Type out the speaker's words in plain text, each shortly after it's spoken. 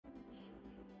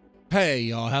Hey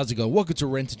y'all, how's it going? Welcome to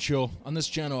Rant and Chill. On this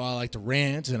channel, I like to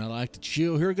rant and I like to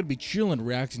chill. Here, we're going to be chilling,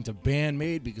 reacting to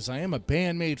BAND-MAID because I am a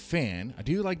BAND-MAID fan. I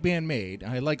do like BAND-MAID.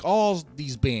 I like all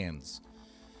these bands.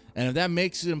 And if that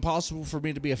makes it impossible for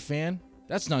me to be a fan,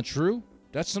 that's not true.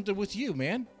 That's something with you,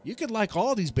 man. You could like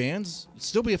all these bands,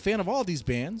 still be a fan of all these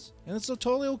bands, and it's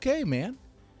totally okay, man.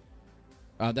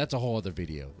 That's a whole other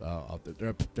video.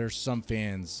 There's some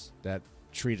fans that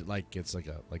treat it like it's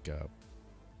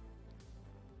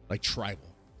like tribal,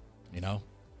 you know.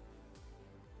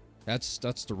 That's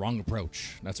the wrong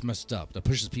approach. That's messed up. That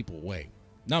pushes people away.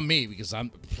 Not me, because I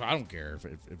don't care if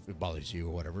it bothers you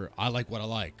or whatever. I like what I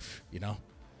like, you know.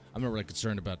 I'm not really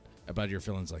concerned about your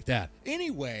feelings like that.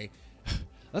 Anyway,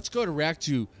 let's go to react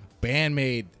to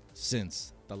BAND-MAID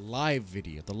since the live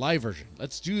video, the live version.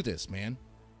 Let's do this, man.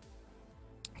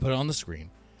 Put it on the screen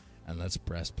and let's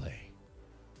press play.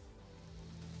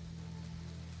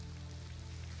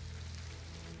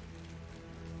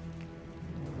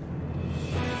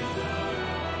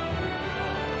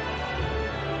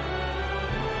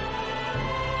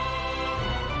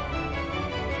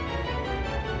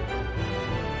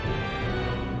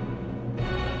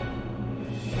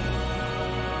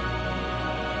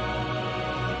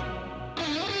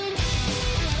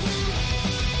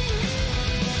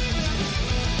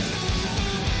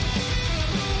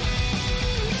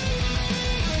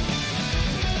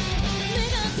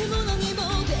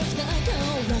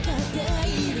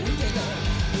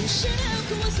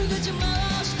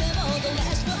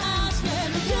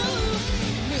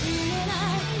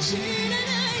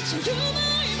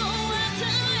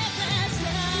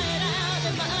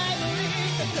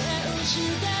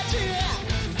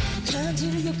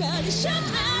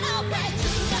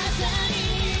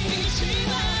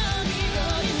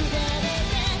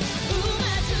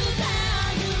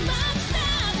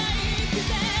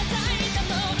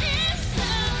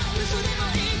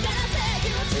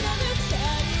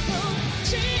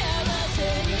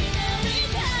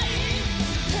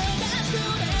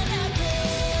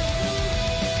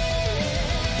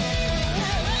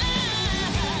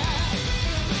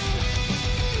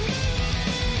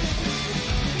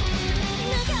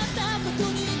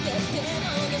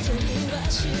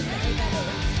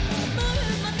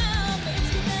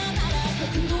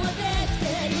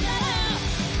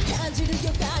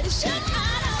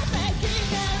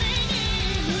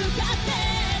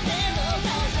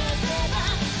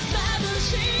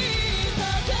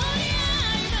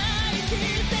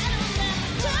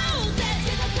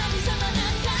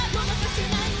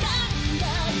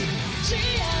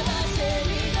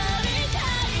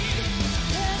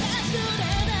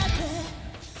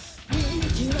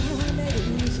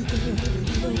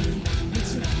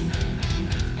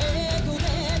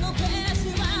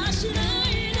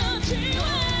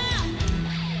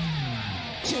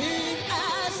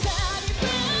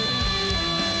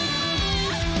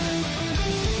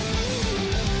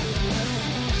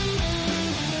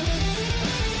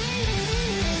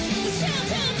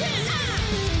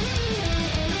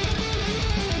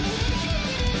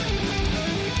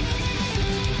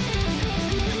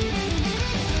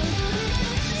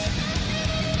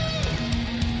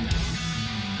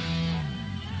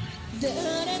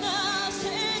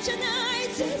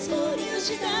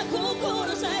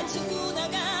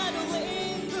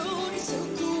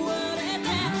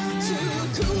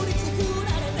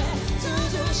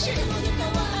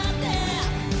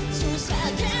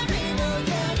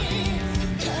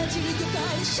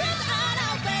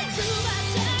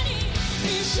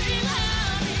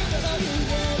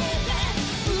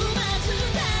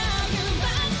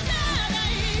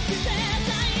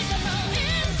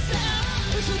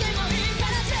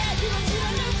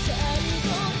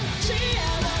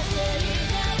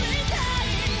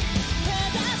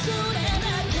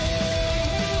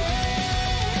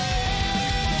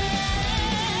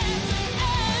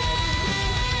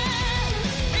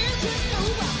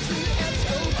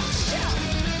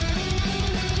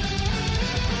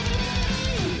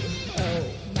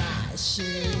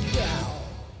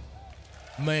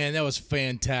 Man, that was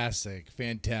fantastic.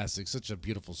 Fantastic. Such a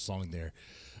beautiful song there.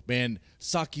 Man,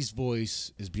 Saki's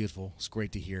voice is beautiful. It's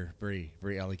great to hear. Very,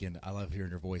 very elegant. I love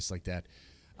hearing her voice like that.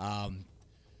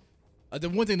 The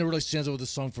one thing that really stands out with this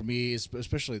song for me is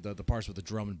especially the parts with the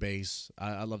drum and bass.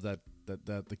 I love that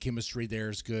the chemistry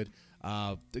there is good.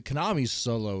 The Konami's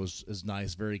solo is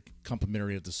nice, very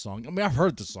complimentary of the song. I mean, I've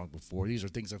heard the song before. These are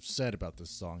things I've said about this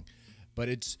song. But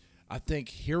I think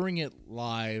hearing it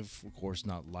live, of course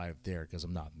not live there because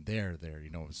I'm not there, you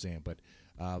know what I'm saying? But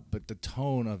the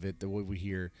tone of it, the way we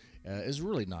hear, is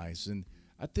really nice. And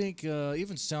I think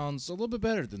even sounds a little bit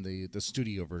better than the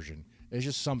studio version. It's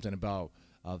just something about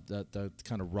the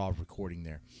kind of raw recording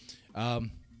there.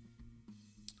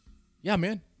 Yeah,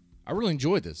 man, I really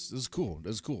enjoyed this. This is cool.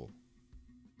 This is cool.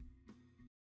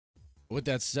 With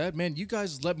that said, man, you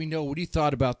guys let me know what you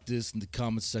thought about this in the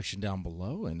comments section down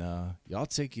below, and y'all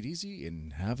take it easy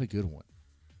and have a good one.